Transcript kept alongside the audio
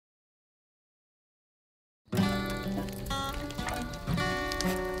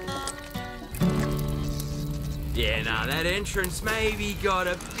Yeah, nah, that entrance maybe got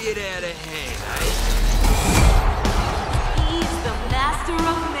a bit out of hand, eh? He's the master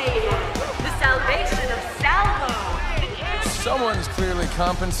of mayhem, the salvation of Salvo. Someone's clearly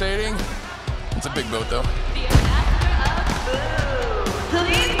compensating. It's a big boat, though. The master of boo.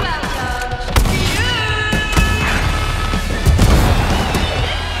 Please welcome you.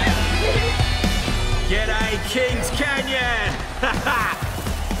 G'day, Kings Canyon!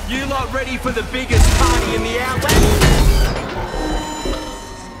 You lot ready for the biggest party in the outlet?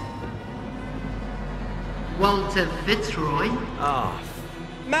 Walter Fitzroy. Oh,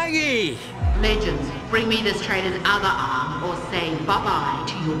 Maggie! Legends, bring me this trader's other arm or say bye-bye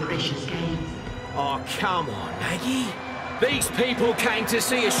to your precious games. Oh, come on, Maggie. These people came to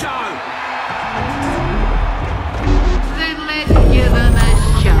see a show. Then let's give them a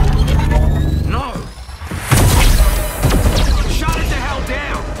show. No. Shut it the hell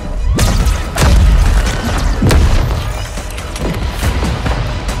down.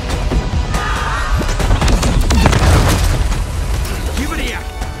 Give it here.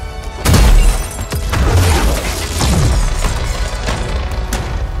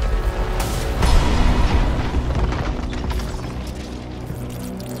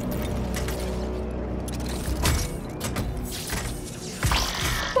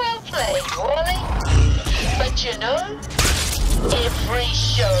 Well played, Wally. But you know, every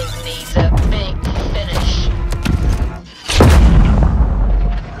show needs a big finish.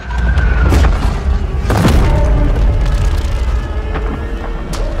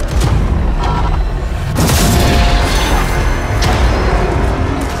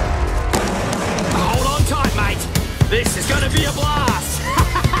 Hold on tight, mate. This is gonna be a blast.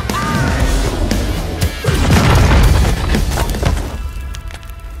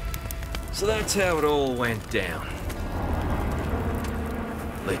 So that's how it all went down.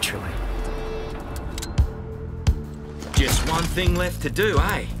 Literally. Just one thing left to do,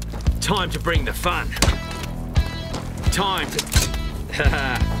 eh? Time to bring the fun. Time to...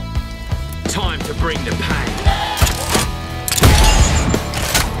 Time to bring the pain.